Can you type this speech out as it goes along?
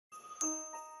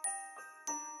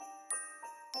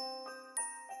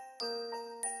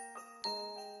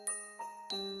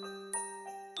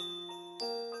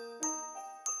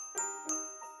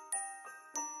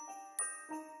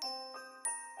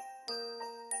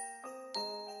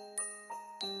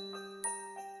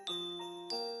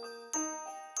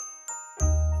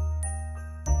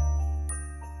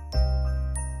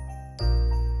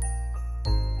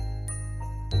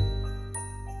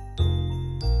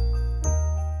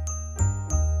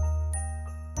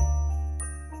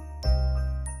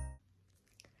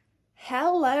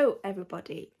Hello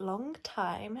everybody, long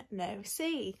time no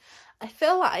see. I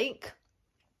feel like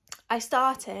I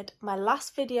started my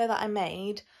last video that I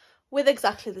made with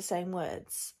exactly the same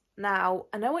words. Now,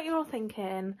 I know what you're all thinking,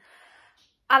 and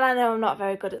I know I'm not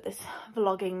very good at this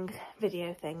vlogging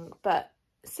video thing, but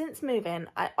since moving,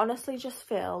 I honestly just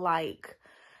feel like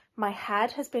my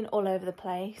head has been all over the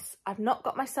place. I've not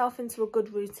got myself into a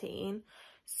good routine,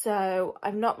 so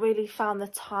I've not really found the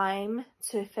time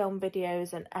to film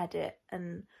videos and edit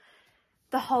and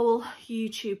the whole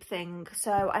YouTube thing.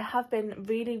 So I have been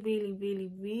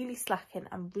really slacking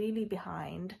and really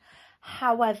behind.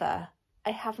 However,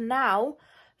 I have now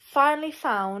finally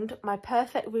found my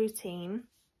perfect routine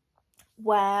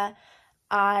where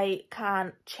I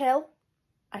can chill,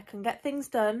 I can get things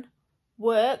done,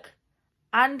 work,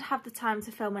 and have the time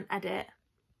to film and edit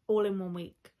all in 1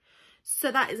 week.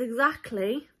 So that is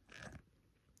exactly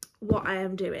what I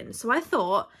am doing. So I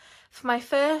thought for my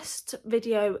first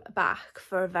video back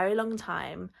for a very long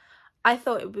time, I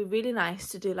thought it would be really nice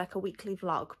to do like a weekly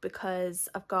vlog, because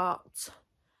I'm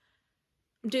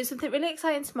doing something really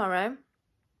exciting tomorrow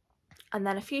and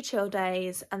then a few chill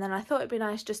days, and then I thought it'd be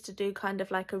nice just to do kind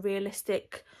of like a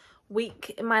realistic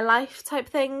week in my life type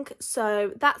thing.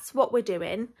 So that's what we're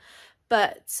doing.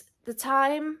 But the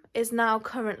time is now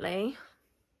currently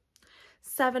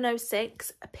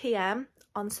 7:06 p.m.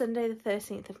 on Sunday the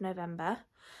 13th of November.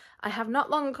 I have not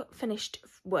long finished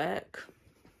work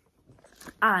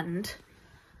and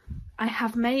I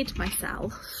have made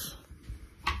myself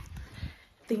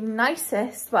the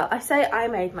nicest, well, I say I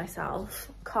made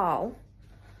myself. Carl,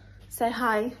 say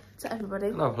hi to everybody.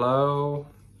 Hello, hello.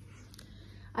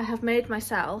 I have made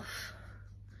myself,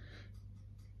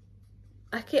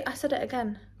 I said it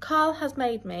again. Carl has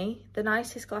made me the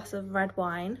nicest glass of red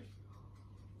wine.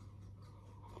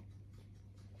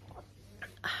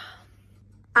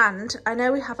 And I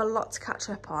know we have a lot to catch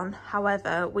up on.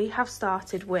 However, we have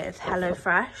started with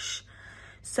HelloFresh.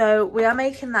 So we are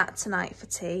making that tonight for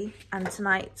tea. And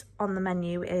tonight on the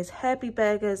menu is Herbie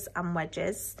burgers and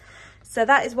wedges. So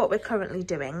that is what we're currently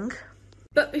doing.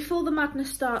 But before the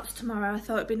madness starts tomorrow, I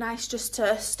thought it'd be nice just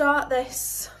to start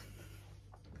this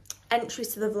entry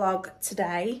to the vlog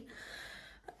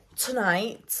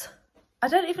tonight. I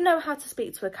don't even know how to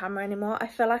speak to a camera anymore. I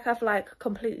feel like I've like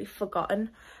completely forgotten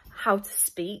how to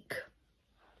speak.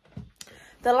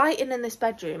 The lighting in this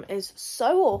bedroom is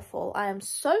so awful. I am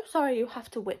so sorry you have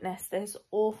to witness this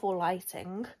awful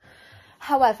lighting.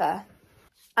 However,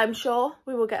 I'm sure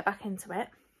we will get back into it.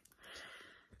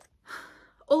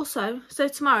 Also, so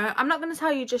tomorrow, I'm not going to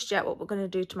tell you just yet what we're going to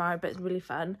do tomorrow, but it's really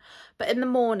fun. But in the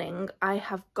morning, I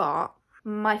have got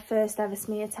my first ever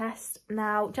smear test.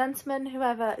 Now, gentlemen,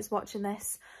 whoever is watching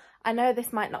this, I know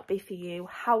this might not be for you.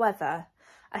 However,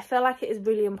 I feel like it is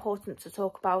really important to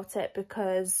talk about it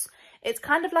because it's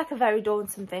kind of like a very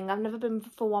daunting thing. I've never been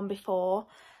for one before,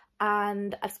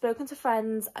 and I've spoken to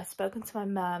friends, I've spoken to my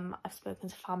mum, I've spoken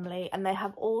to family, and they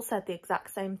have all said the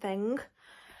exact same thing.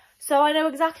 So I know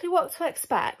exactly what to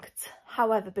expect.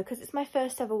 However, because it's my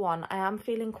first ever one, I am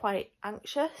feeling quite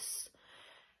anxious.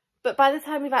 But by the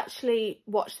time you've actually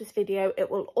watched this video, it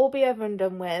will all be over and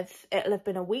done with. It'll have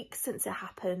been a week since it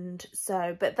happened.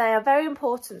 So, but they are very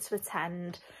important to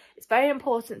attend. It's very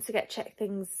important to get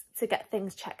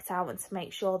things checked out and to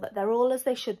make sure that they're all as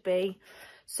they should be.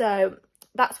 So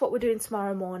that's what we're doing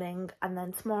tomorrow morning. And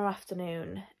then tomorrow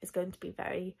afternoon is going to be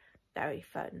very, very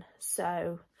fun.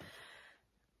 So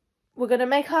we're going to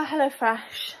make our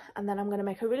HelloFresh, and then I'm going to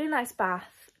make a really nice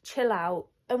bath, chill out,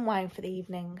 unwind for the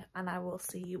evening, and I will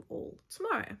see you all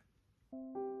tomorrow.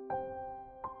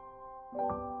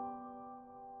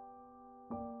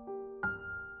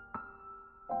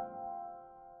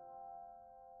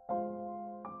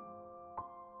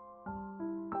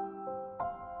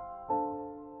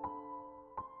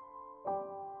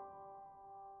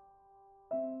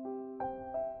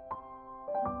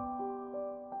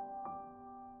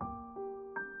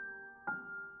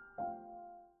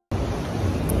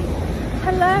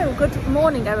 Hello, good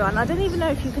morning everyone. I don't even know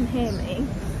if you can hear me,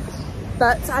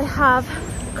 but I have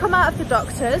come out of the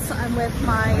doctor's. I'm with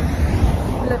my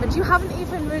beloved. You haven't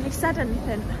even really said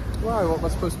anything. Why? What am I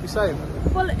supposed to be saying?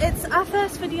 Well, it's our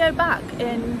first video back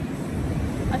in,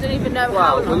 I don't even know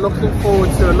how long. We're looking forward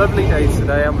to a lovely day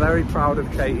today. I'm very proud of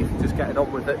Katie for just getting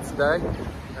on with it today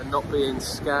and not being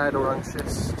scared or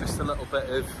anxious. Just a little bit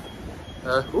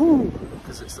of, ooh,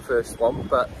 because it's the first one,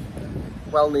 but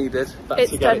well needed. Better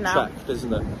to get it checked,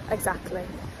 isn't it? Exactly.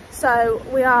 So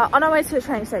we are on our way to the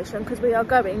train station because we are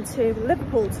going to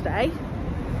Liverpool today.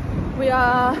 We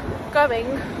are going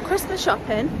Christmas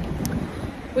shopping.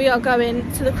 We are going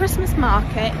to the Christmas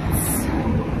markets,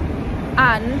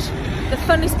 And the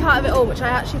funniest part of it all, which I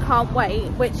actually can't wait,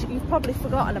 which you've probably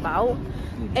forgotten about,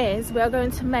 is we are going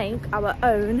to make our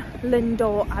own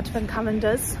Lindor advent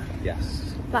calendars.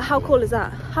 Yes. Like, how cool is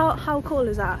that? How cool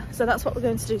is that? So that's what we're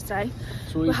going to do today.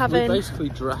 So we basically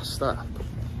dressed up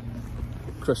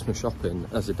Christmas shopping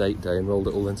as a date day and rolled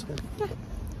it all into one. Yeah,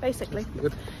 basically.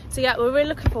 Good. So yeah, we're really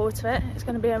looking forward to it. It's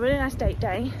going to be a really nice date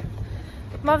day.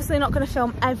 I'm obviously not going to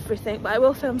film everything, but I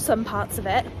will film some parts of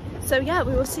it. So yeah,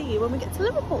 we will see you when we get to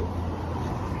Liverpool.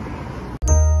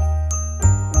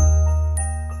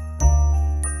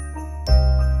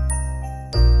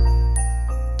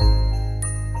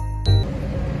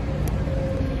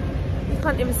 You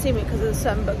can't even see me because of the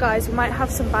sun, but guys, we might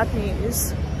have some bad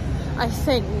news. I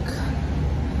think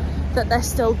that they're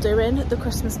still doing the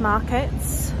Christmas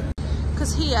markets,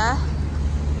 because here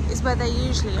is where they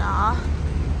usually are.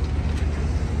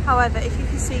 However, if you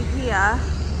can see here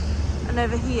and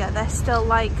over here, they're still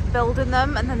like building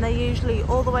them, and then they're usually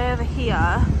all the way over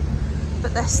here,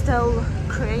 but they're still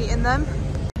creating them.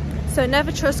 So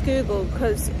never trust Google,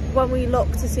 because when we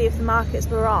looked to see if the markets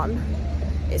were on,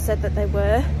 it said that they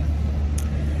were,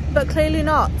 but clearly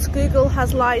not. Google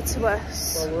has lied to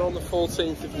us. Well, we're on the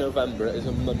 14th of November, it is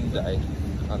a Monday,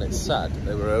 and it said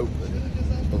they were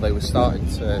open, or they were starting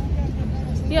to.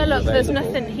 Yeah, look, there's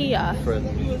nothing here. From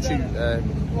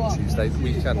Tuesday, the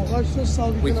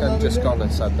weekend just gone,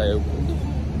 and said they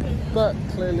opened. But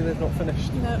clearly they've not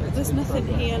finished. No, there's nothing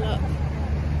here, look.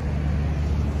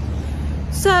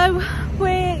 So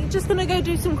we're just going to go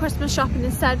do some Christmas shopping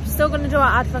instead. We're still going to do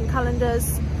our advent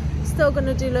calendars, still going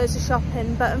to do loads of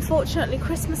shopping, but unfortunately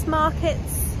Christmas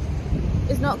markets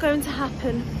is not going to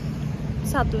happen,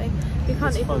 sadly. We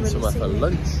can't even really see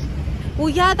lunch. Well,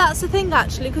 yeah, that's the thing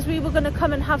actually, because we were going to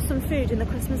come and have some food in the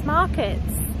Christmas markets,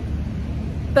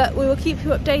 but we will keep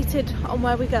you updated on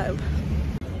where we go.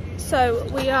 So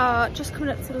we are just coming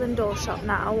up to the Lindor shop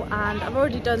now, and I've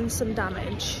already done some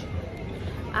damage,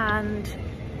 and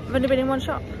I've only been in one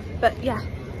shop, but yeah,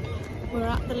 we're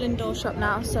at the Lindor shop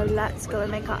now, so let's go and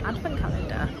make our advent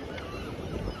calendar.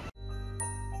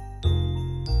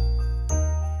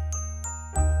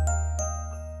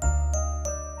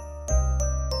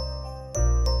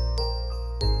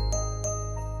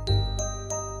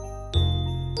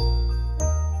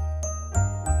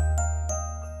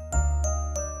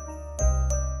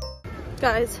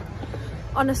 Guys,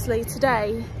 honestly,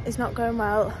 today is not going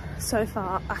well so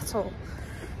far at all.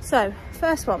 So,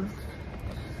 first one,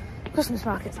 Christmas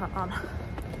markets aren't on.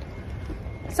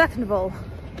 Second of all,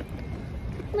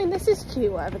 I mean, this is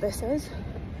cute, whatever this is,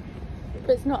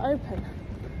 but it's not open.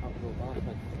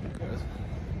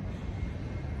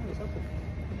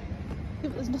 Yeah,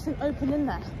 but there's nothing open in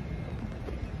there.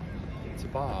 It's a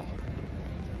bar.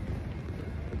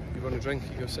 You want a drink,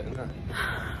 you go sit in there.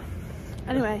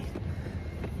 Anyway,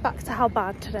 back to how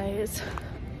bad today is.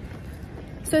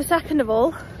 So second of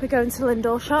all, we're going to the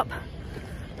Lindor shop.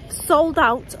 Sold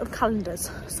out of calendars,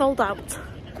 sold out.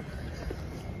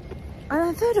 And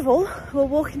then third of all, we're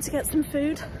walking to get some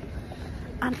food,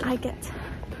 and I get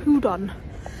pooed on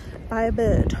by a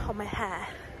bird on my hair.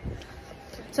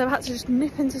 So I've had to just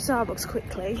nip into Starbucks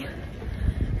quickly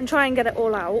and try and get it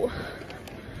all out.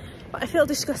 But I feel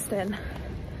disgusting,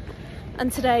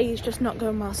 and today is just not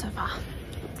going well so far.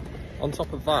 On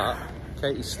top of that,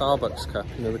 Katie's Starbucks cup,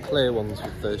 you know, the clear ones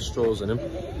with the straws in them,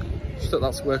 she took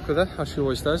that to work with her, as she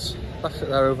always does. Left it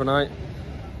there overnight.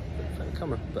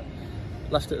 Camera, but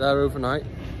left it there overnight,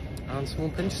 and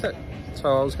someone pinched it. So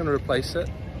I was going to replace it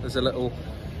as a little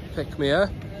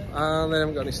pick-me-up, and they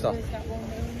haven't got any stuff.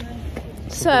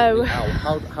 So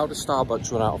how does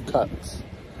Starbucks run out of cups?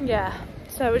 Yeah,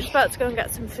 so we're just about to go and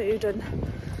get some food and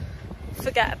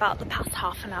forget about the past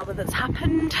half an hour that's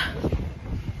happened.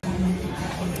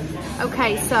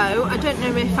 Okay, so I don't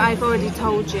know if I've already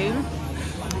told you,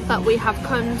 but we have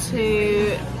come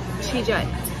to TJ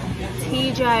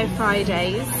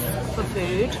Fridays for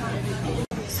food.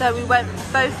 So we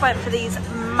both went for these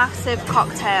massive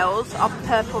cocktails of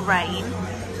Purple Rain.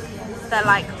 They're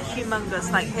like humongous,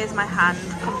 like here's my hand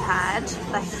compared,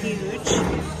 they're huge.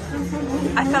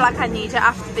 I feel like I need it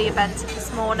after the event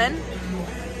this morning.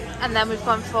 And then we've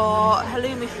gone for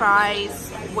halloumi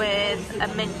fries with a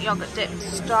mint yogurt dip to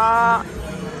start,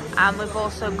 and we've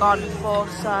also gone for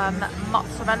some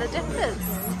mozzarella dippers.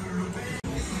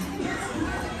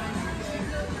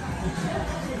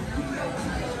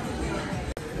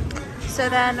 So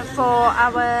then for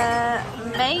our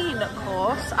main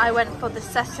course, I went for the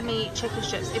sesame chicken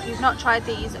strips. If you've not tried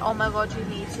these, oh my god, you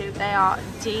need to. They are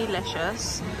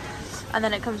delicious. and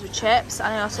then it comes with chips,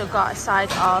 and I also got a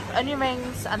side of onion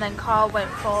rings, and then Carl went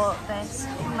for this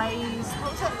glazed,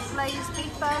 what was it, glazed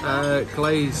beef burger?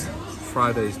 Glazed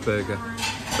Friday's burger.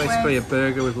 Basically a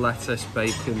burger with lettuce,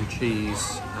 bacon,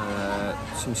 cheese,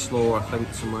 some slaw I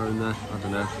think somewhere in there, I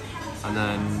don't know, and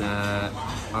then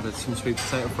added some sweet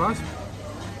potato fries.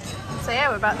 So yeah,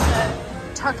 we're about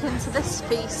to tuck into this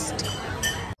feast.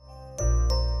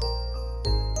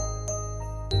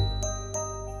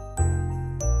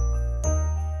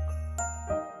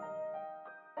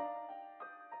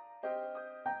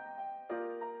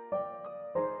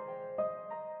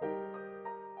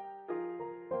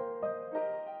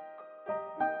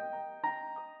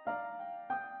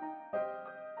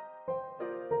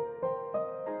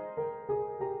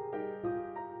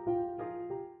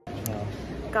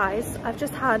 Guys, I've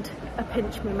just had a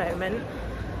pinch me moment.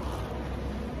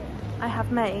 I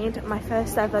have made my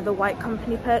first ever The White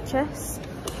Company purchase.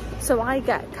 So I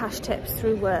get cash tips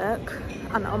through work,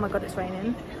 and oh my god, it's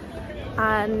raining.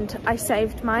 And I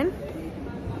saved mine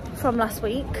from last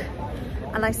week,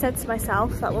 and I said to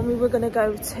myself that when we were going to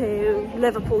go to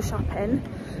Liverpool shopping,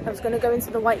 I was going to go into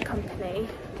The White Company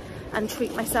and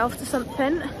treat myself to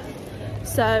something.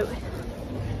 So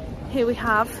here we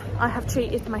have, I have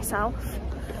treated myself.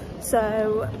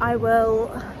 So I'm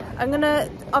gonna,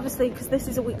 obviously, because this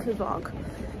is a weekly vlog,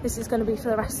 this is going to be for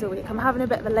the rest of the week. I'm having a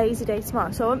bit of a lazy day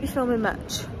tomorrow, so I won't be filming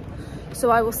much.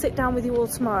 So I will sit down with you all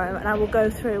tomorrow, and I will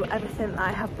go through everything that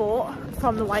I have bought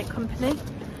from The White Company,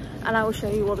 and I will show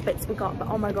you all the bits we got. But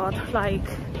oh my god, like,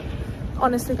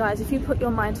 honestly guys, if you put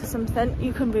your mind to something,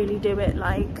 you can really do it.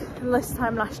 Like, this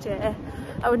time last year,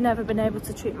 I would never have been able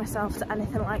to treat myself to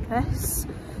anything like this.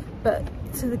 But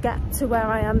to get to where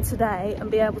I am today and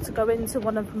be able to go into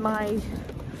one of my,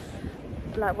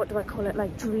 like, what do I call it,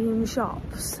 like dream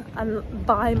shops, and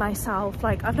buy myself,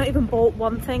 like, I've not even bought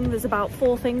one thing, there's about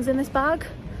 4 things in this bag.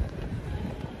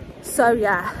 So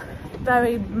yeah,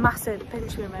 very massive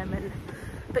pinch me moment.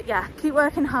 But yeah, keep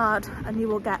working hard and you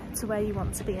will get to where you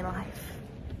want to be in life.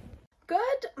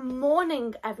 Good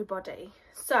morning everybody.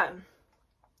 So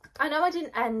I know I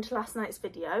didn't end last night's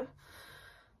video,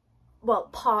 well,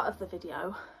 part of the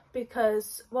video,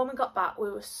 because when we got back we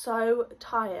were so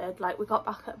tired. Like, we got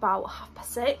back at about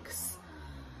 6:30,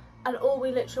 and all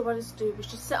we literally wanted to do was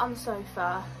just sit on the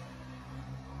sofa,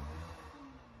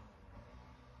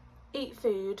 eat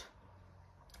food,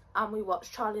 and we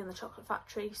watched Charlie and the Chocolate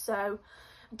Factory. So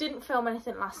didn't film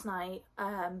anything last night,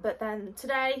 but then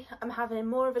today I'm having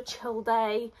more of a chill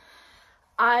day.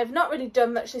 I've not really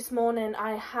done much this morning.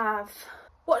 I have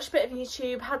watched a bit of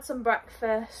YouTube, had some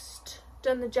breakfast,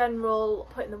 done the general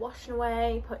putting the washing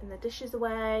away, putting the dishes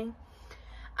away,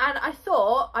 and I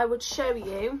thought I would show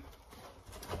you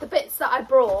the bits that I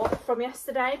brought from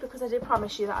yesterday, because I did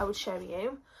promise you that I would show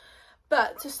you.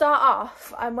 But to start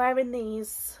off, I'm wearing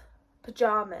these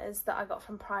pyjamas that I got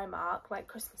from Primark, like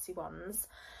Christmassy ones,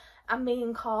 and me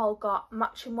and Carl got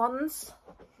matching ones.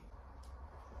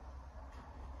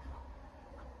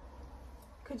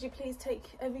 Could you please take,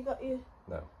 have you got your...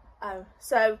 No. Oh,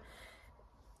 so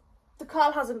the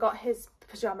Carl hasn't got his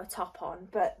pyjama top on,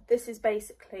 but this is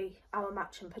basically our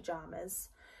matching pyjamas.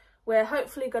 We're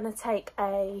hopefully going to take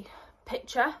a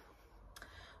picture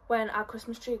when our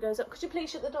Christmas tree goes up. Could you please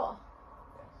shut the door?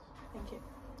 Thank you.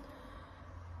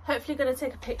 Hopefully going to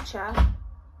take a picture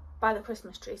by the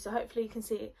Christmas tree, so hopefully you can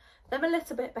see them a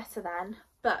little bit better then.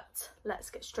 But let's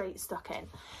get straight stuck in.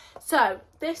 So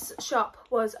this shop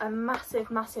was a massive,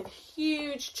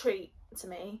 huge treat to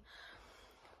me.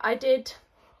 I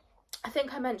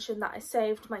think I mentioned that I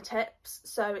saved my tips,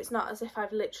 so it's not as if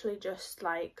I've literally just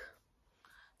like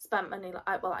spent money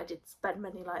like, well, I did spend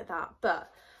money like that,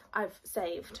 but I've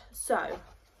saved. So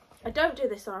I don't do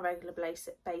this on a regular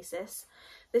basis.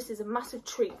 This is a massive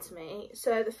treat to me.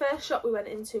 So the first shop we went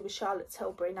into was Charlotte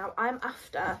Tilbury. Now I'm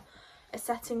after a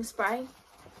setting spray,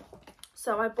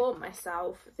 so I bought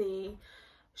myself the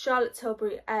Charlotte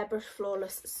Tilbury Airbrush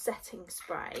Flawless Setting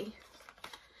Spray,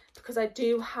 because I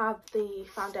do have the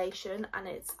foundation and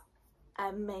it's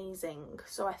amazing.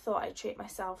 So I thought I'd treat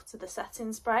myself to the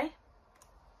setting spray.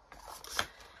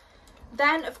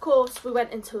 Then of course we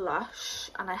went into Lush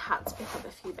and I had to pick up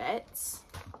a few bits.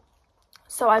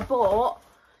 So I bought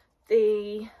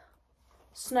the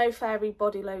Snow Fairy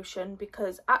body lotion,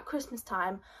 because at Christmas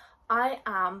time I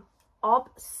am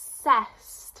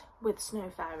obsessed with Snow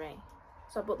Fairy.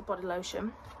 So I bought the body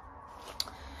lotion.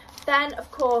 Then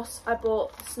of course I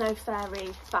bought the Snow Fairy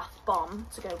bath bomb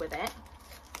to go with it.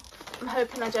 I'm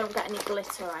hoping I don't get any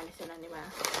glitter or anything anywhere.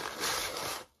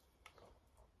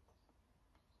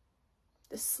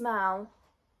 The smell,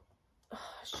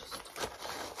 oh, it's just,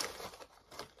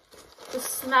 The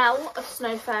smell of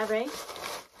Snow Fairy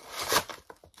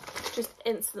just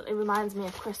instantly reminds me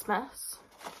of Christmas.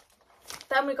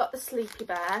 Then we got the Sleepy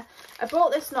Bear. I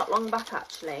bought this not long back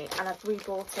actually, and I've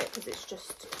rebought it because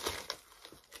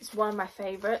it's one of my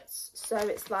favourites. So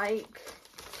it's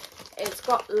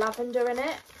got lavender in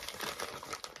it,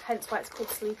 hence why it's called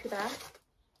Sleepy Bear.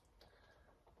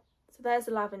 So there's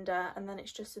the lavender, and then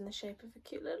it's just in the shape of a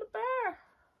cute little bear.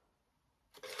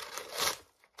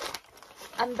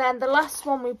 And then the last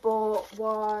one we bought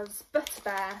was Butter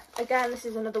Bear. Again, this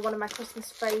is another one of my Christmas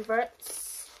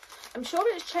favourites. I'm sure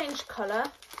it's changed colour.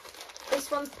 This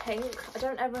one's pink. I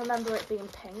don't ever remember it being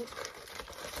pink.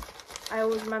 I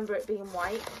always remember it being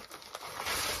white.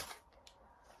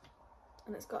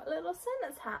 And it's got a little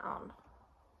Santa's hat on.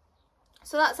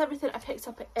 So that's everything I picked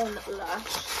up in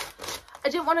Lush. I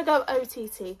didn't want to go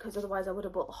OTT because otherwise I would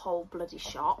have bought the whole bloody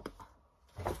shop.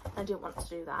 I didn't want to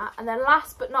do that. And then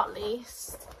last but not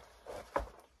least,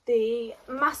 the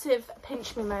massive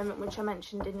pinch me moment, which I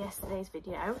mentioned in yesterday's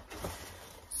video.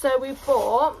 So we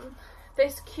bought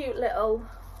this cute little,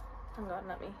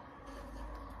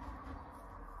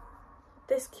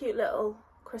 this cute little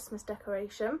Christmas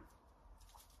decoration.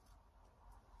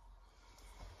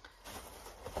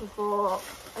 We bought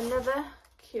another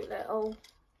cute little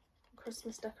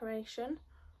Christmas decoration.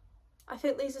 I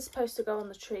think these are supposed to go on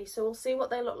the tree, so we'll see what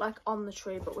they look like on the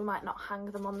tree, but we might not hang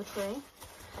them on the tree.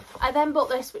 I then bought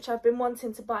this, which I've been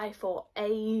wanting to buy for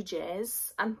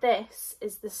ages, and this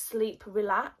is the Sleep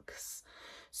Relax.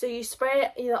 So you spray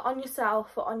it either on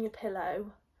yourself or on your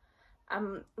pillow.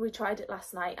 We tried it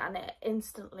last night and it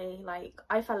instantly, like,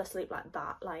 I fell asleep like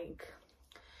that. Like,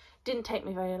 didn't take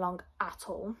me very long at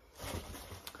all.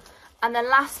 And then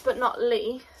last but not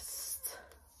least,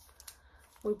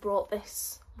 we brought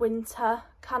this winter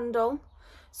candle.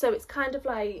 So it's kind of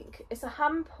like, it's a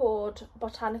hand poured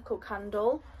botanical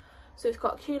candle. So it's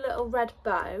got a cute little red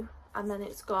bow, and then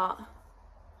it's got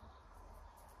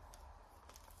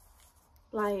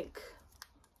like,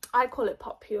 I call it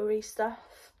potpourri stuff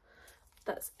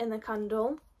that's in the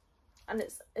candle, and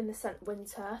it's in the scent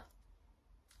winter,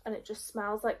 and it just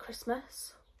smells like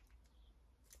Christmas.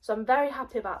 So I'm very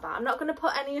happy about that. I'm not going to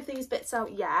put any of these bits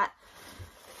out yet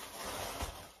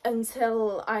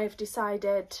until I've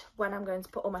decided when I'm going to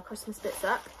put all my Christmas bits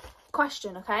up.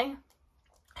 Question, okay?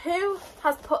 Who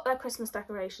has put their Christmas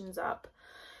decorations up?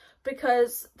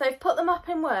 Because they've put them up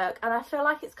in work, and I feel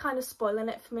like it's kind of spoiling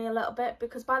it for me a little bit,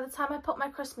 because by the time I put my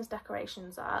Christmas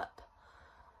decorations up,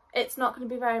 it's not going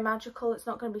to be very magical. It's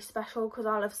not going to be special, because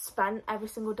I'll have spent every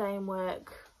single day in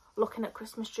work looking at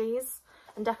Christmas trees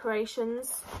and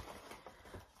decorations.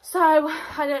 So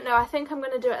I don't know, I think I'm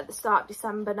going to do it at the start of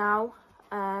December now.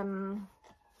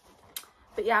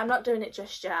 But yeah, I'm not doing it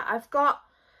just yet.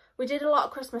 We did a lot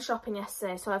of Christmas shopping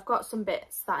yesterday, so I've got some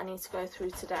bits that I need to go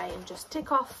through today and just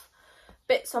tick off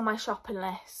bits on my shopping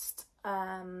list.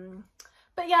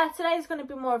 But yeah, today's going to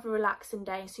be more of a relaxing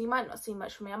day, so you might not see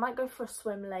much from me. I might go for a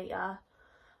swim later.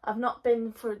 I've not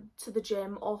been to the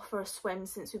gym or for a swim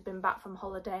since we've been back from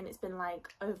holiday, and it's been like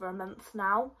over a month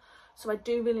now. So I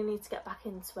do really need to get back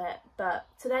into it. But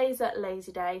today's a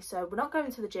lazy day, so we're not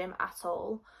going to the gym at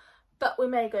all. But we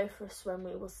may go for a swim,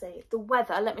 we will see. The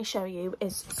weather, let me show you,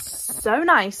 is so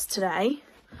nice today.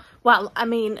 Well, I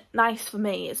mean, nice for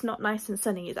me. It's not nice and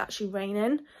sunny, it's actually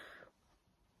raining.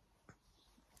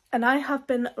 And I have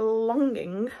been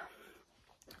longing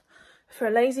for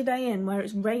a lazy day in where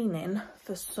it's raining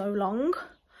for so long.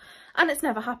 And it's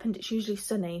never happened, it's usually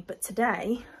sunny. But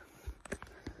today,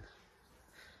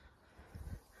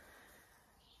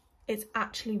 it's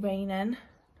actually raining.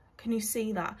 Can you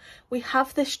see that? We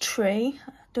have this tree,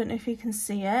 I don't know if you can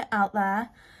see it out there,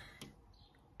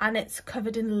 and it's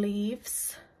covered in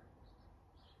leaves.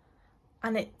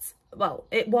 And it's, well,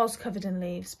 it was covered in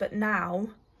leaves, but now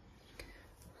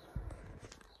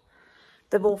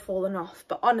they've all fallen off.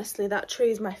 But honestly, that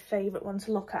tree is my favourite one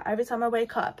to look at. Every time I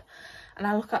wake up and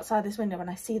I look outside this window and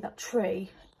I see that tree,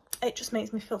 it just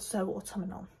makes me feel so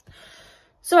autumnal.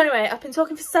 So anyway, I've been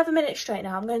talking for 7 minutes straight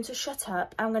now. I'm going to shut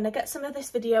up. I'm going to get some of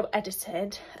this video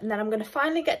edited, and then I'm going to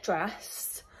finally get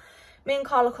dressed. Me and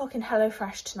Carl are cooking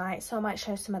HelloFresh tonight, so I might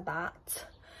show some of that.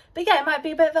 But yeah, it might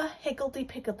be a bit of a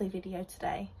higgledy-piggledy video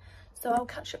today. So I'll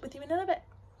catch up with you in a little bit.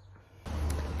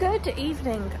 Good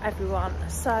evening, everyone.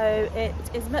 So it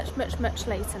is much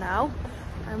later now.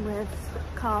 I'm with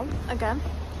Carl again.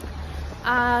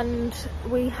 And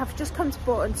we have just come to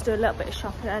Broughton to do a little bit of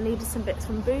shopping. I needed some bits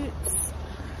from Boots.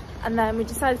 And then we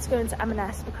decided to go into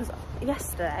M&S because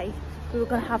yesterday we were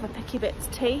going to have a Picky Bits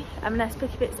tea, M&S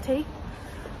Picky Bits tea.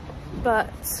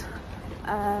 But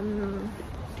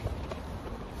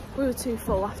we were too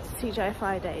full after TGI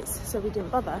Fridays, so we didn't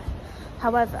bother.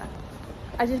 However,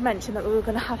 I did mention that we were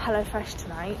going to have HelloFresh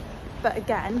tonight, but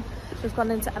again, we've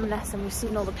gone into M&S and we've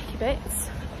seen all the picky bits,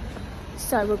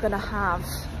 so we're going to have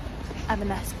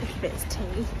M&S picky bits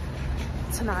tea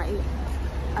tonight.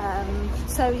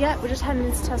 So yeah, we're just heading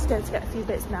into Tesco to get a few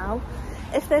bits now.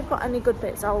 If they've got any good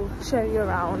bits, I'll show you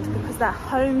around, because their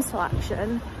home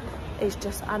selection is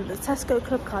just, and the Tesco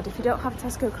Club Card, if you don't have a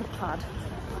Tesco Club Card,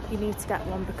 you need to get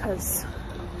one, because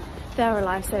they're a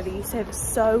lifesaver. You save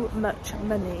so much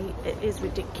money, it is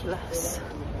ridiculous.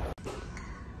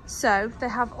 So they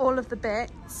have all of the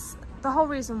bits. The whole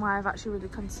reason why I've actually really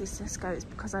come to Tesco is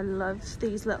because I love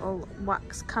these little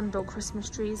wax candle Christmas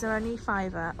trees. They're only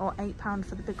 £5 or £8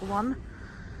 for the bigger one.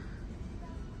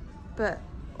 But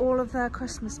all of their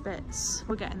Christmas bits,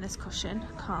 we're getting this cushion.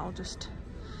 Carl just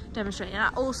demonstrating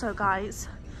that. Also guys,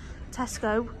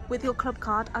 Tesco, with your club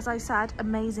card, as I said,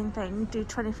 amazing thing, do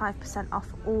 25%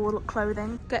 off all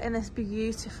clothing. Getting this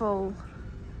beautiful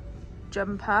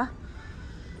jumper,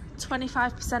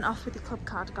 25% off with your club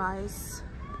card, guys.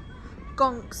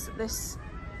 Gonks this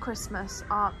Christmas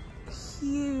are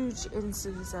huge in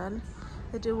season.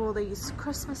 They do all these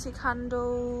Christmassy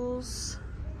candles.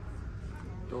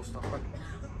 Doorstopper.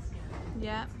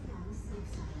 Yeah.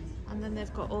 And then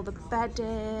they've got all the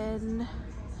bedding.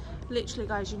 Literally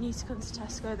guys, you need to come to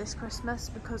Tesco this Christmas,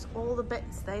 because all the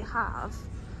bits they have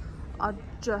are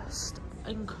just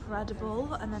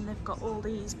incredible. And then they've got all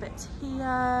these bits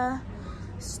here.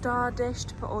 Star dish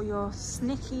to put all your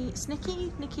nicky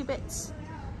bits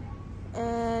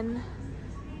in,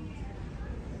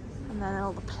 and then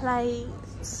all the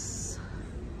plates,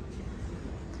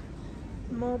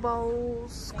 more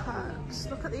bowls, cups.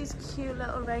 Look at these cute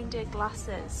little reindeer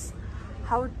glasses.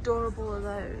 How adorable are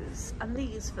those? And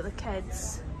these for the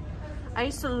kids. I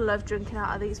used to love drinking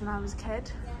out of these when I was a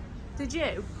kid. Did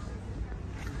you?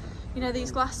 You know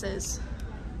these glasses?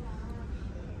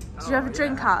 Did you ever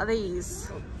drink out of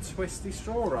these? Twisty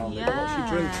straw around it. Yeah.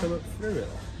 Watch you drink some up through it.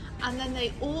 And then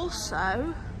they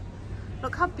also,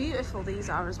 look how beautiful these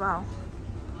are as well.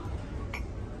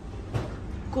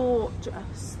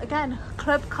 Gorgeous. Again,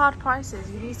 club card prices.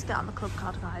 You need to get on the club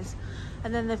card, guys.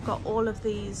 And then they've got all of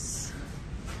these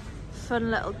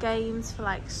fun little games for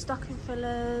like stocking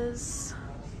fillers.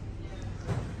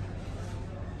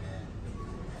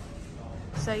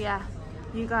 So yeah,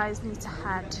 you guys need to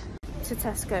head to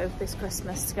Tesco this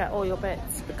Christmas to get all your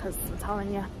bits, because I'm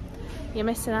telling you, you're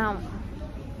missing out.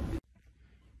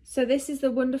 So this is the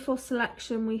wonderful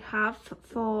selection we have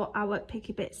for our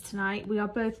picky bits tonight. We are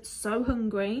both so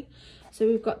hungry. So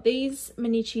we've got these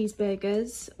mini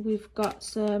cheeseburgers, we've got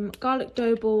some garlic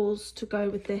dough balls to go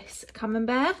with this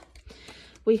camembert,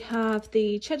 we have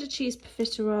the cheddar cheese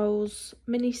profiteroles,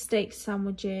 mini steak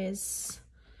sandwiches,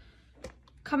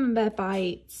 camembert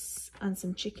bites, and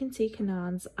some chicken tikka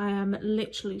naans. I am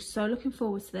literally so looking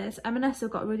forward to this. M&S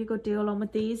have got a really good deal on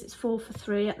with these. It's 4 for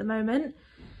 3 at the moment.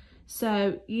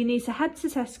 So you need to head to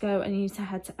Tesco and you need to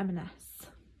head to M&S.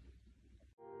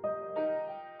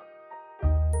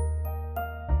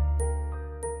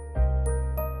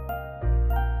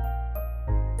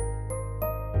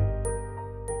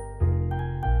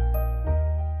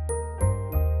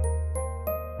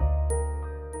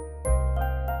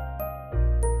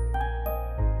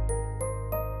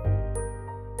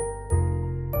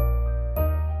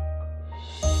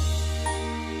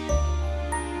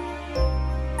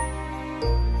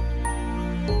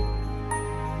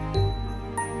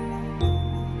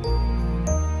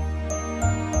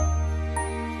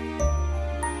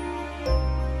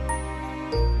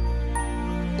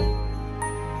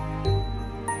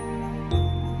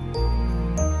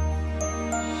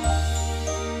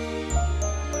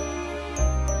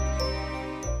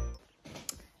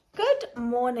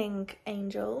 Morning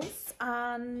angels,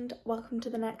 and welcome to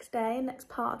the next day, next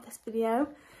part of this video.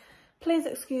 Please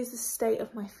excuse the state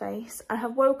of my face. I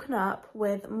have woken up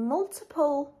with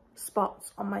multiple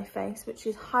spots on my face, which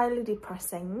is highly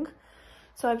depressing,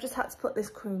 so I've just had to put this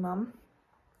cream on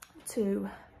to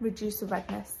reduce the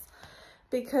redness,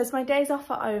 because my days off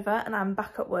are over and I'm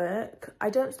back at work. I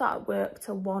don't start at work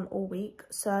till 1 all week,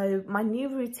 so my new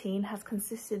routine has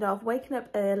consisted of waking up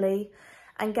early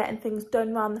and getting things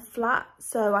done around the flat,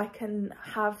 so I can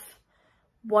have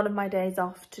one of my days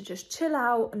off to just chill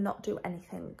out and not do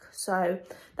anything. So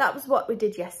that was what we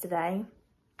did yesterday.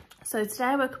 So today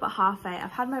I woke up at 8:30.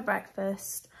 I've had my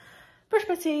breakfast, brushed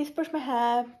my teeth, brushed my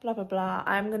hair, blah blah blah.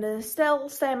 I'm gonna still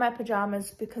stay in my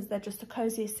pajamas because they're just the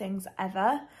coziest things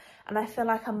ever, and I feel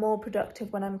like I'm more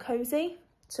productive when I'm cozy.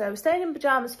 So staying in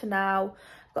pajamas for now.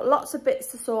 I've got lots of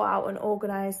bits to sort out and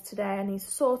organise today. I need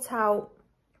to sort out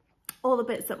all the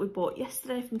bits that we bought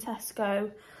yesterday from Tesco.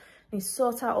 I need to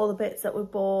sort out all the bits that we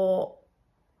bought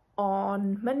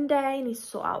on Monday. I need to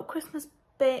sort out Christmas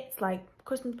bits, like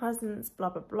Christmas presents, blah,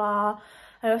 blah, blah.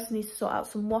 I also need to sort out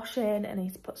some washing. I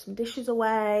need to put some dishes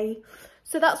away.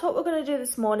 So that's what we're going to do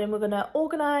this morning. We're going to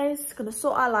organise, going to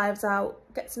sort our lives out,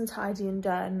 get some tidying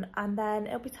done, and then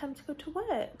it'll be time to go to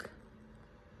work.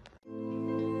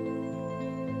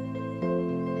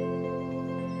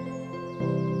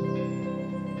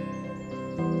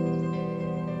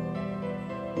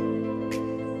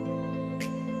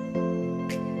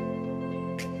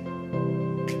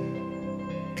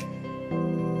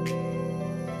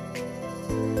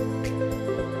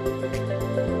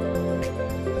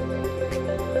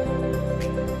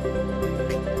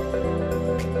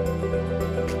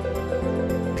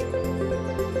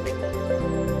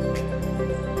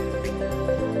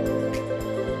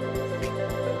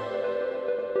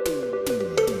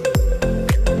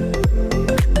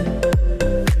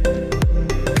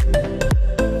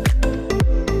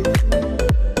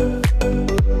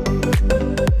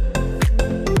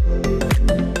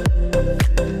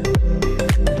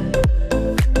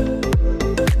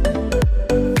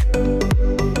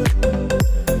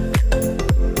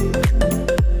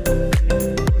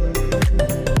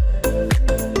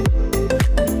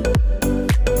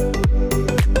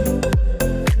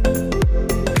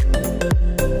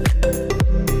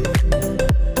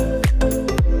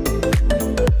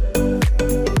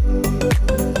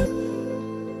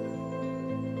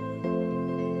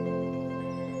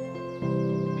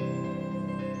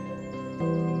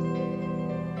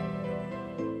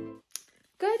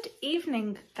 Good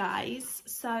evening, guys.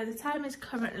 So the time is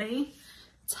currently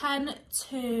 10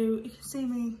 to, you can see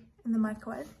me in the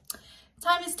microwave.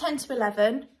 Time is 10 to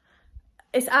 11.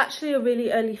 It's actually a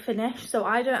really early finish, so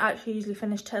I don't actually usually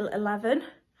finish till 11.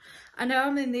 I know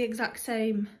I'm in the exact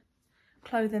same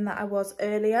clothing that I was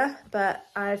earlier, but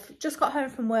I've just got home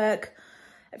from work.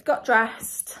 I've got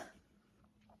dressed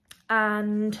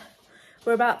and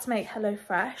we're about to make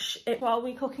HelloFresh. What are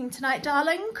we cooking tonight,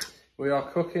 darling? We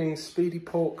are cooking speedy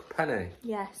pork penne.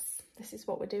 Yes, this is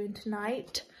what we're doing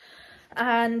tonight.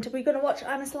 And we're going to watch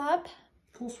Anna's Lab.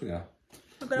 Of course we are.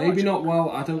 Maybe not, well,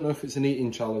 I don't know if it's an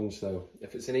eating challenge though.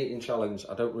 If it's an eating challenge,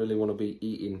 I don't really want to be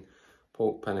eating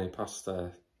pork penne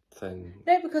pasta thing.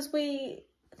 No, because we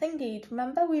thingied,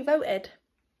 remember? We voted.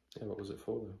 Yeah, what was it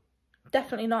for though?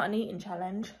 Definitely not an eating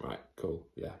challenge. Right, cool.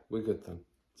 Yeah, we're good then.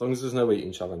 As long as there's no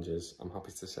eating challenges, I'm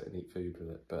happy to sit and eat food with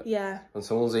it. But yeah, when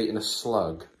someone's eating a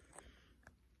slug,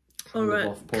 or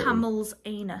a camel's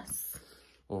anus,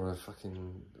 or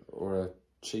a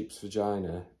sheep's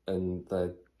vagina, and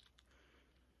they're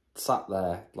sat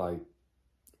there like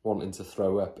wanting to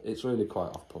throw up, it's really quite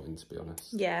off-putting, to be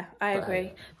honest. Yeah, I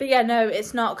agree. But yeah, no,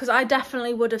 it's not, because I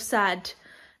definitely would have said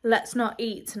let's not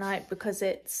eat tonight because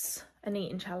it's an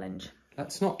eating challenge.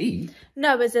 Let's not eat?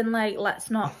 No, as in like let's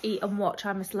not eat and watch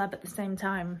I'm a Celeb at the same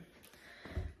time.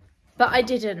 But I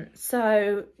didn't.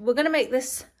 So we're going to make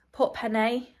this pork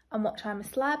penne and watch I'm a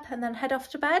Celeb and then head off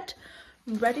to bed,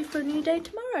 ready for a new day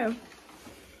tomorrow.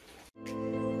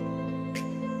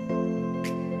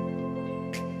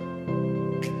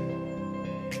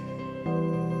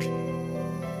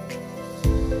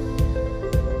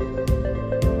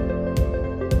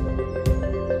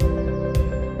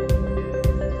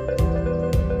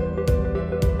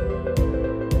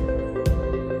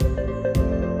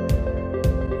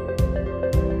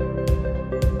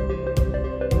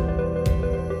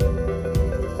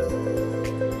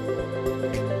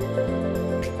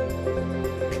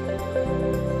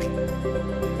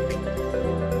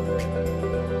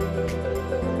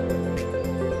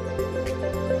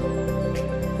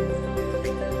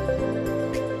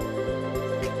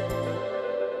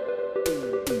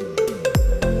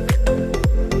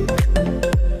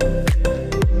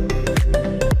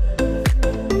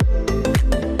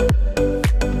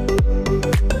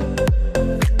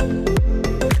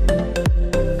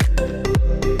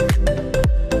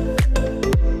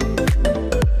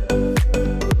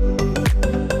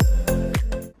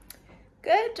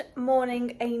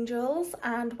 Morning angels,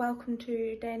 and welcome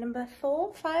to day number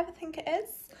 4, 5 I think it is.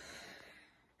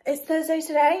 It's Thursday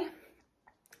today.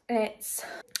 It's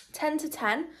 10 to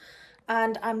 10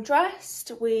 and I'm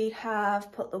dressed. We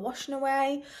have put the washing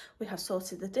away, we have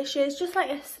sorted the dishes just like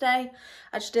yesterday.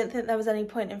 I just didn't think there was any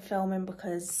point in filming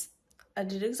because I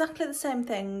did exactly the same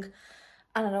thing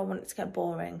and I don't want it to get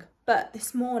boring. But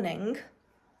this morning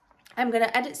I'm going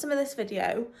to edit some of this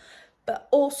video. But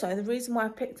also, the reason why I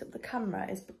picked up the camera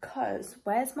is because,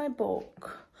 where's my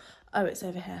book? Oh, it's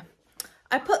over here.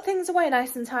 I put things away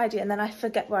nice and tidy and then I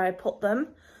forget where I put them.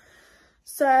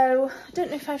 So, I don't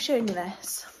know if I've shown you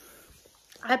this.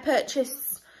 I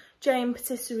purchased Jane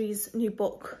Patisserie's new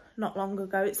book not long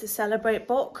ago. It's a Celebrate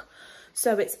book.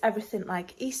 So it's everything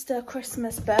like Easter,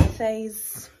 Christmas,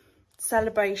 birthdays,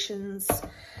 celebrations.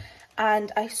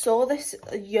 And I saw this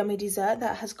yummy dessert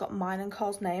that has got mine and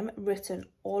Carl's name written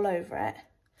all over it.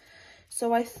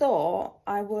 So I thought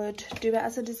I would do it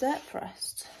as a dessert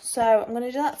first. So I'm going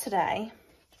to do that today.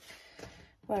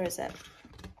 Where is it?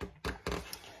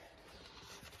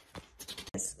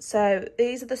 So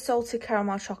these are the salted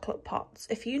caramel chocolate pots.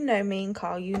 If you know me and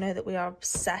Carl, you know that we are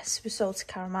obsessed with salted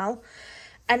caramel.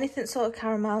 Anything salted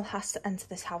caramel has to enter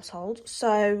this household.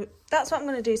 So that's what I'm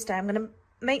going to do today. I'm going to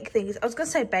make these. I was going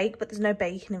to say bake, but there's no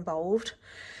baking involved.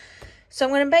 So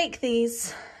I'm going to bake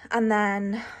these and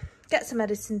then get some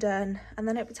editing done, and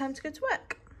then it'll be time to go to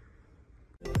work.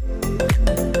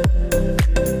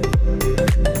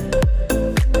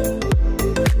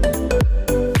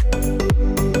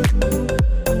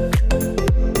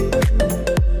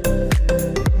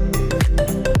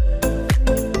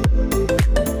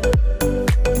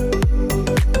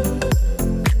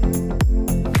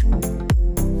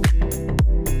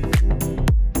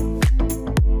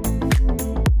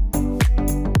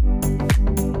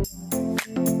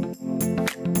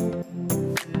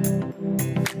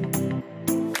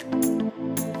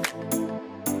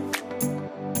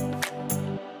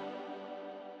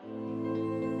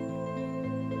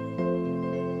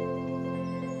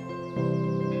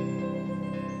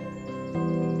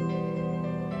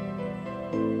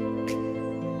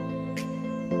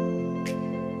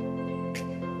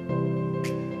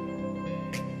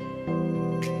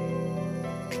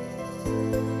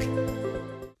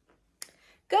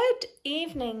 Good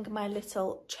evening, my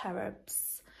little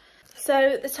cherubs.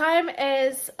 So the time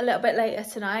is a little bit later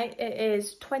tonight. It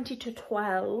is 20 to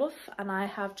 12 and I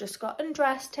have just got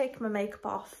undressed, taken my makeup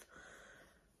off,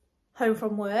 home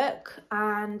from work,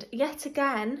 and yet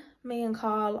again me and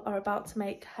Carl are about to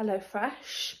make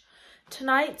HelloFresh.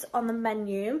 Tonight on the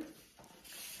menu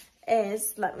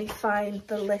is, let me find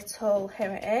the little,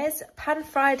 here it is,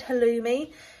 pan-fried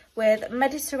halloumi with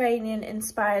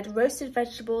Mediterranean-inspired roasted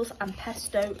vegetables and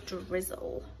pesto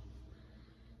drizzle.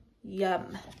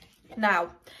 Yum. Now,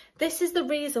 this is the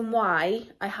reason why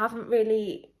I haven't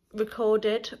really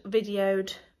recorded,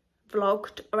 videoed,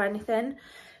 vlogged or anything,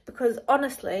 because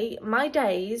honestly, my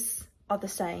days are the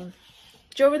same.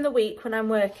 During the week when I'm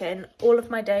working, all of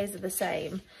my days are the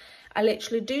same. I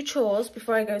literally do chores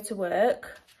before I go to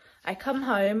work. I come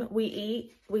home, we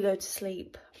eat, we go to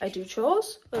sleep. I do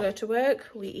chores, we go to work,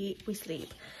 we eat, we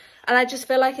sleep. And I just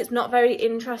feel like it's not very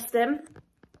interesting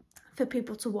for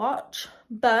people to watch.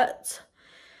 But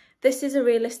this is a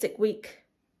realistic week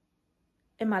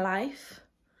in my life.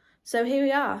 So here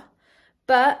we are.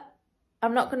 But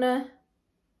I'm not going to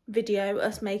video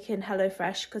us making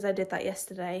HelloFresh because I did that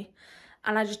yesterday.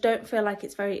 And I just don't feel like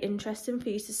it's very interesting for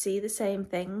you to see the same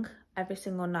thing every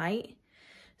single night.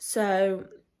 So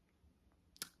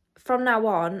from now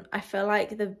on, I feel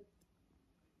like the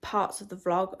parts of the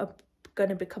vlog are going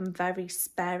to become very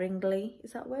sparingly.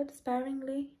 Is that a word?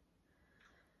 Sparingly?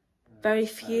 Very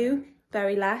few,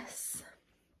 very less.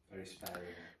 Very sparing.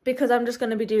 Because I'm just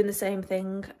going to be doing the same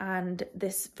thing and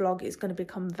this vlog is going to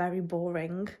become very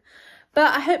boring.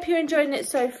 But I hope you're enjoying it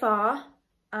so far.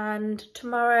 And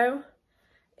tomorrow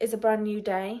is a brand new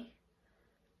day.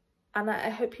 And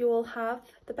I hope you all have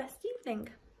the best evening.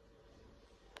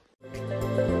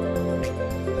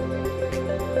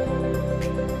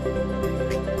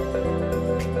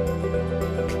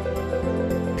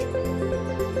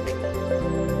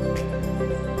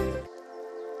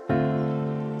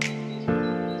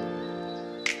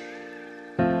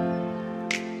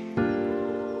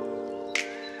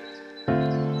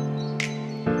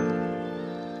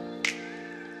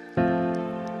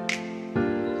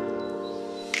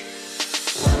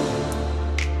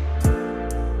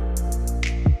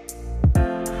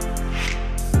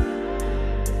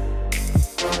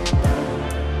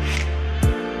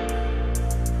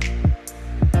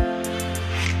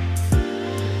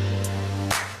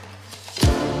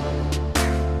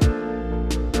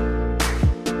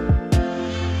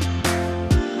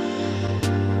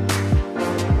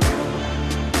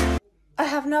 I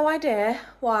have no idea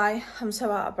why I'm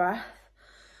so out of breath.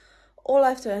 All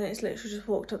I've done is literally just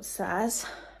walked upstairs.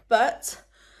 But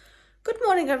good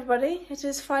morning, everybody. It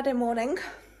is Friday morning.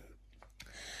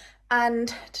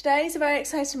 And today is a very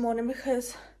exciting morning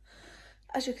because,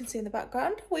 as you can see in the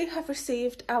background, we have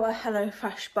received our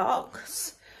HelloFresh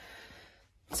box.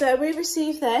 So we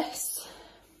receive this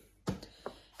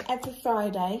every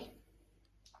Friday.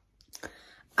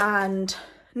 And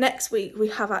next week we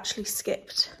have actually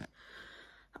skipped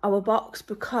our box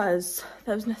because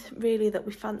there was nothing really that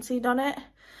we fancied on it.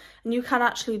 And you can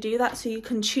actually do that, so you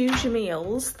can choose your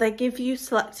meals. They give you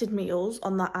selected meals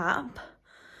on that app.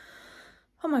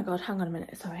 Oh my god, hang on a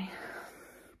minute, sorry.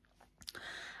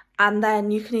 And then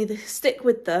you can either stick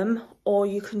with them or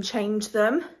you can change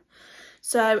them.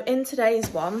 So in today's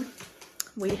one,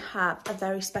 we have a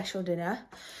very special dinner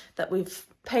that we've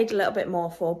paid a little bit more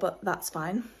for, but that's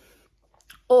fine.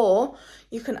 Or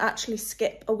you can actually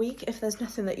skip a week if there's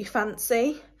nothing that you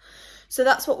fancy. So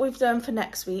that's what we've done for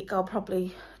next week. I'll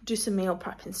probably do some meal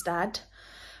prep instead.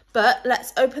 But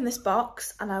let's open this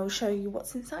box and I will show you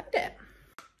what's inside it.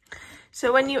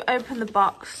 So when you open the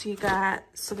box, you get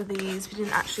some of these. We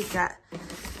didn't actually get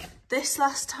this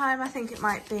last time. I think it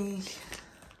might be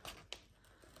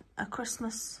a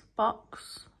Christmas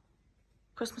box,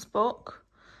 Christmas book.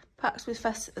 Packs with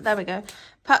there we go.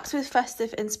 Packs with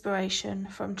festive inspiration,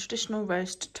 from traditional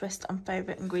roast to twist on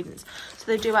favourite ingredients. So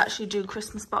they do actually do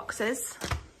Christmas boxes.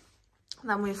 And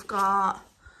then we've got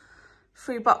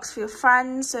free box for your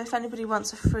friends. So if anybody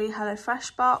wants a free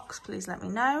HelloFresh box, please let me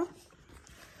know.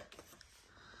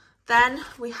 Then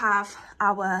we have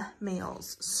our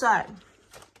meals. So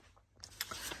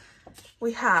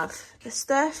we have the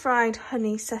stir-fried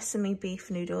honey sesame beef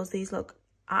noodles. These look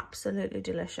absolutely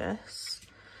delicious.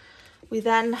 We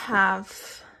then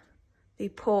have the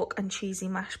pork and cheesy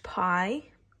mash pie.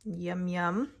 Yum,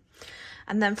 yum.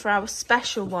 And then for our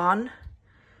special one,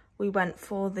 we went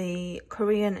for the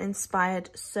Korean-inspired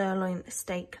sirloin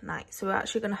steak night. So we're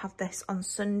actually going to have this on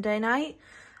Sunday night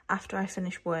after I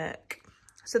finish work.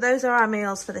 So those are our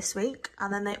meals for this week,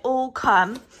 and then they all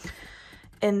come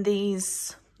in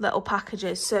these little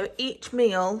packages. So each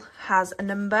meal has a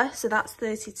number. So that's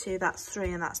 32, that's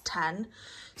 3, and that's 10.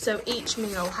 So each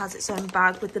meal has its own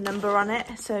bag with the number on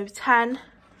it. So 10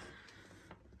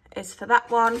 is for that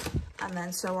one, and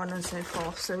then so on and so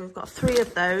forth. So we've got 3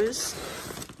 of those,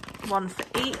 1 for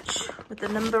each with the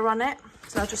number on it.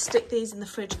 So I'll just stick these in the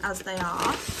fridge as they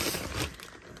are.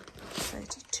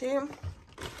 32.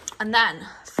 And then,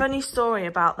 funny story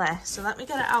about this. So let me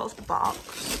get it out of the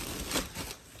box.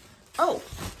 Oh,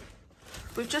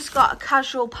 we've just got a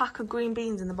casual pack of green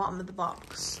beans in the bottom of the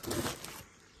box.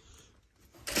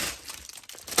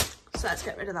 So let's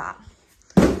get rid of that.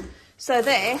 So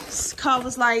this, Carl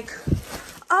was like,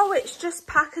 oh, it's just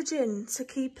packaging to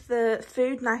keep the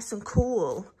food nice and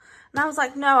cool. And I was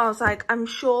like, no, I'm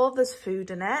sure there's food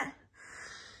in it.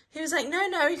 He was like,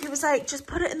 no. He was like, just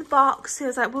put it in the box. He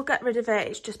was like, we'll get rid of it.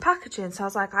 It's just packaging. So I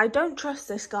was like, I don't trust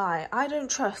this guy. I don't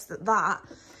trust that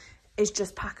is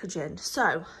just packaging.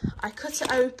 So I cut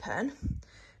it open.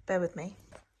 Bear with me.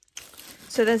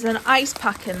 So there's an ice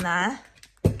pack in there.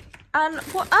 And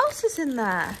what else is in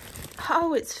there?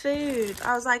 Oh, it's food.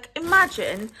 I was like,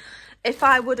 imagine if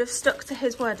I would have stuck to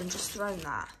his word and just thrown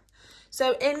that.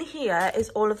 So in here is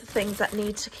all of the things that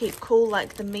need to keep cool,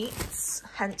 like the meats,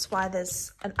 hence why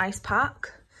there's an ice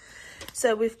pack.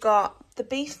 So we've got the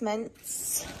beef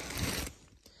mince,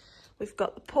 we've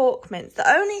got the pork mince. The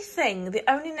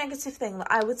only negative thing that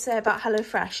I would say about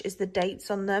HelloFresh is the dates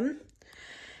on them.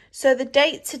 So the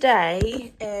date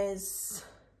today is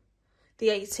the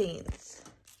 18th.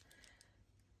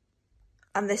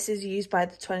 And this is used by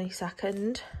the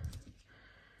 22nd.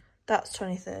 That's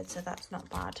 23rd, so that's not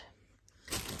bad.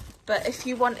 But if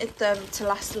you wanted them to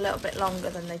last a little bit longer,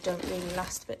 then they don't really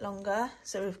last a bit longer.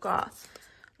 So we've got,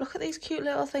 look at these cute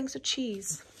little things of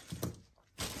cheese.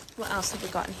 What else have we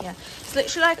got in here? It's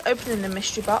literally like opening a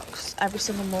mystery box every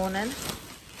single morning.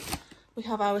 We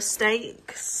have our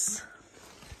steaks.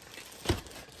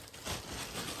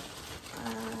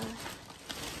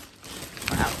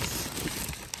 What else?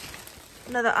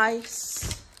 Another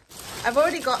ice. I've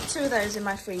already got 2 of those in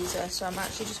my freezer, so I'm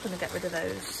actually just going to get rid of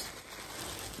those.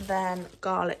 Then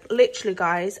garlic. Literally,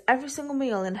 guys, every single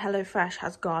meal in HelloFresh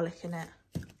has garlic in it.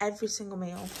 Every single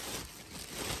meal.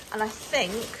 And I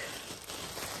think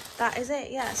that is it.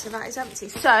 Yeah, so that is empty.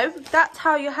 So that's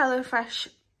how your HelloFresh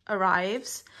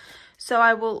arrives. So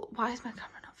I will, why is my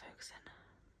camera not focusing?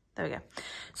 There we go.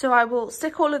 So I will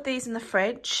stick all of these in the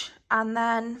fridge, and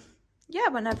then yeah,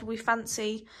 whenever we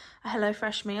fancy a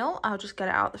HelloFresh meal, I'll just get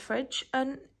it out of the fridge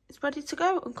and it's ready to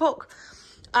go and cook.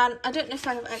 And I don't know if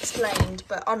I've explained,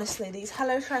 but honestly, these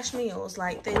HelloFresh meals,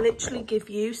 like, they literally give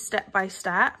you step by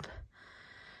step,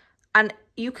 and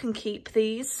you can keep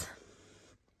these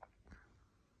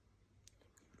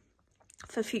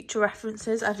for future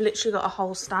references. I've literally got a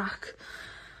whole stack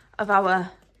of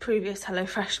our previous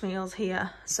HelloFresh meals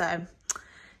here. So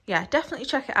yeah, definitely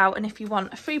check it out. And if you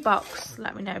want a free box,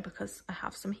 let me know, because I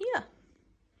have some here.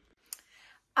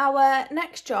 Our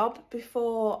next job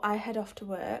before I head off to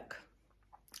work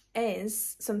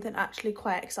is something actually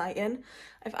quite exciting.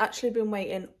 I've actually been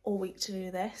waiting all week to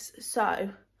do this. So,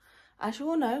 as you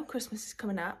all know, Christmas is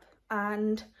coming up,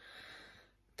 and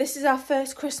this is our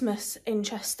first Christmas in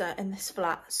Chester in this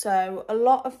flat. So a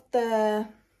lot of the,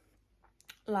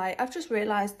 like, I've just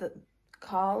realised that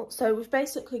so we've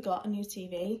basically got a new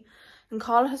TV, and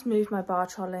Carl has moved my bar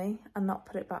trolley and not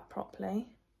put it back properly.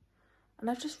 And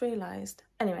I've just realised.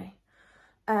 Anyway,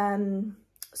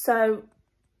 so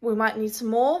we might need some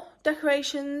more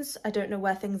decorations. I don't know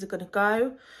where things are going to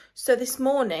go. So this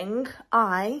morning,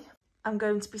 I am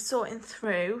going to be sorting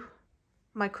through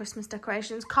my Christmas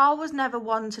decorations. Carl was never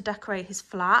one to decorate his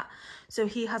flat, so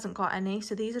he hasn't got any.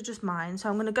 So these are just mine. So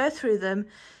I'm going to go through them,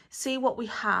 see what we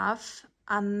have,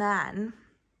 and then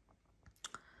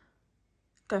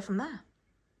go from there.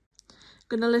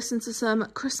 Gonna listen to some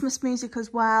Christmas music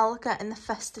as well, get in the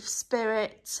festive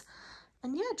spirit,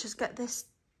 and yeah, just get this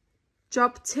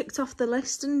job ticked off the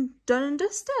list and done and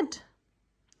dusted.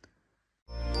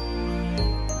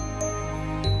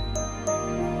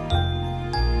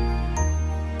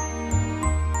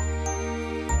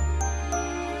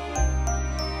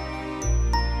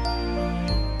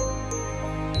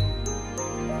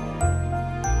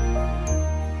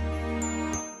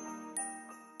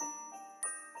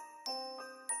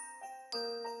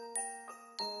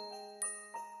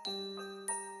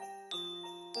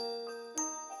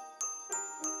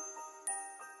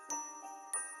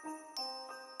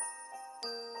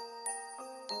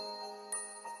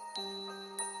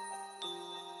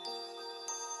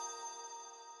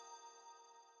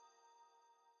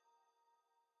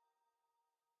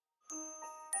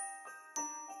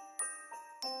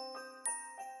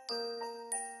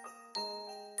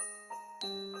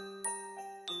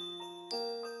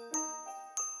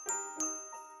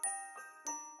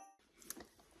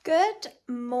 Good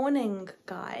morning,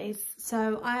 guys.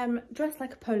 So I'm dressed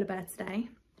like a polar bear today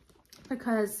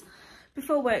because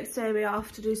before work today we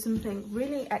have to do something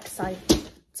really exciting.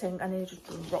 I nearly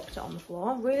just dropped it on the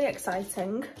floor. Really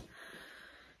exciting.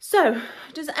 So,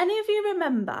 does any of you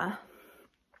remember?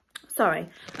 Sorry,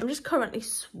 I'm just currently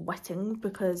sweating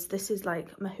because this is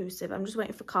like mahoosive. I'm just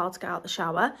waiting for Carl to get out the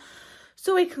shower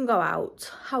so we can go out.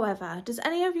 However, does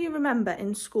any of you remember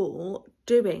in school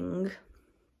doing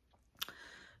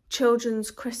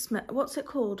children's Christmas, what's it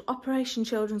called? Operation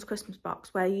Children's Christmas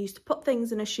Box, where you used to put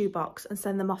things in a shoebox and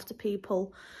send them off to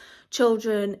people,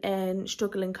 children in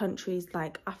struggling countries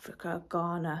like Africa,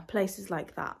 Ghana, places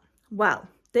like that. Well,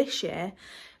 this year,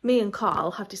 me and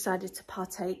Carl have decided to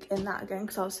partake in that again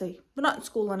because obviously we're not in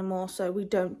school anymore, so we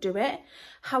don't do it.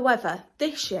 However,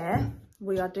 this year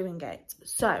we are doing it.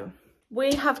 So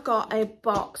we have got a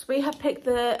box. We have picked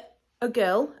a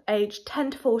girl aged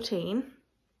 10 to 14.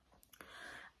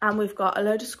 And we've got a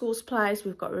load of school supplies,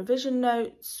 we've got revision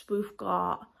notes, we've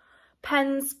got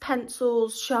pens,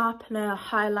 pencils, sharpener,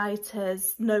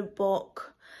 highlighters,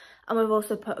 notebook, and we've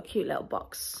also put a cute little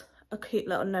box, a cute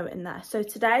little note in there. So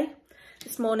today,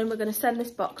 this morning, we're going to send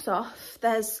this box off.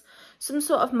 There's some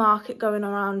sort of market going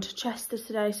around Chester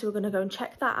today, so we're going to go and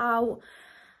check that out.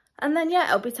 And then, yeah,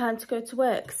 it'll be time to go to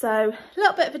work. So a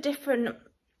little bit of a different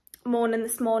morning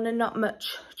this morning, not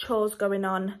much chores going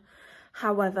on.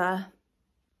 However,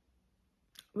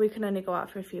 we can only go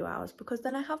out for a few hours because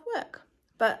then I have work.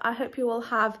 But I hope you all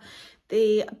have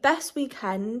the best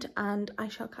weekend and I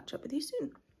shall catch up with you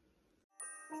soon.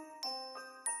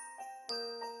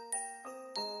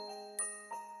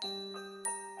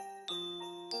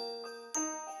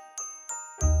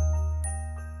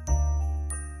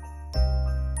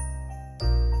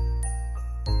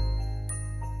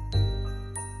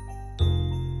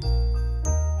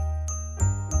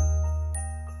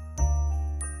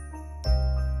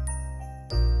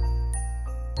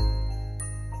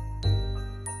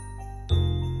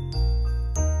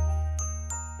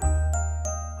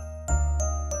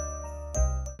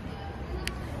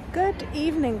 Good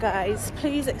evening, guys.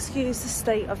 Please excuse the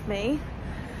state of me.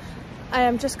 I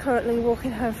am just currently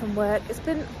walking home from work. It's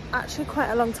been actually quite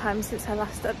a long time since I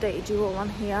last updated you all on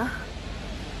here.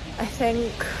 I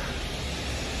think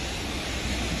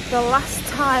the last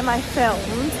time I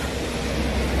filmed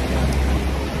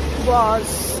was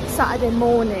Saturday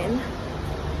morning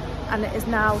and it is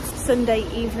now Sunday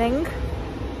evening.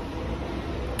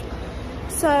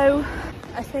 So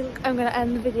I think I'm going to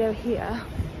end the video here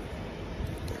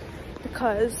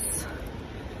because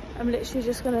I'm literally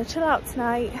just going to chill out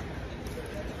tonight,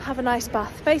 have a nice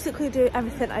bath, basically do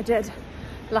everything I did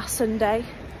last Sunday.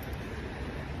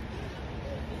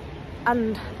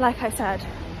 And like I said,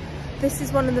 this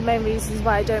is one of the main reasons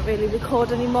why I don't really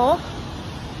record anymore,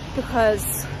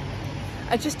 because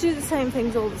I just do the same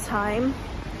things all the time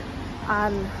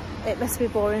and it must be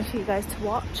boring for you guys to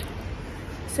watch.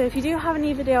 So if you do have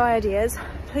any video ideas,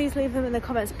 please leave them in the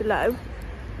comments below.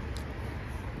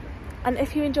 And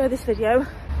if you enjoy this video,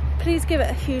 please give it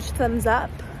a huge thumbs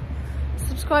up,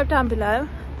 subscribe down below,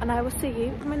 and I will see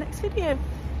you in my next video.